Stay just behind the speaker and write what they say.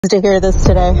To hear this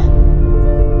today.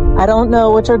 I don't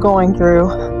know what you're going through.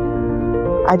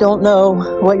 I don't know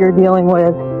what you're dealing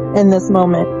with in this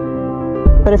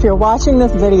moment. But if you're watching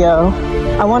this video,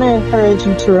 I want to encourage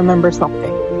you to remember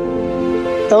something.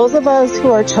 Those of us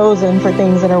who are chosen for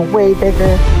things that are way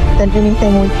bigger than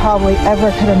anything we probably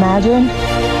ever could imagine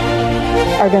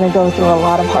are going to go through a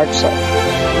lot of hardship.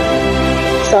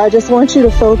 So I just want you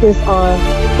to focus on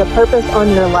the purpose on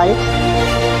your life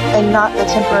and not the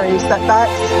temporary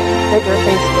setbacks that you're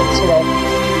faced with today.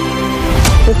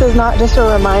 This is not just a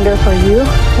reminder for you,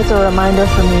 it's a reminder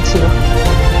for me too.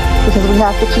 Because we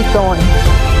have to keep going.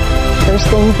 There's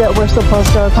things that we're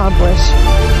supposed to accomplish,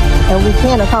 and we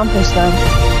can accomplish them.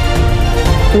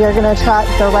 We are going to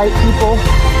attract the right people.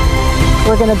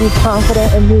 We're going to be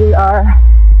confident in who we are,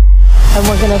 and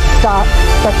we're going to stop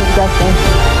second guessing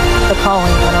the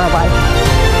calling in our life.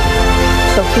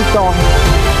 So keep going.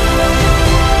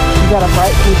 You got a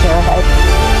bright future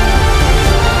ahead.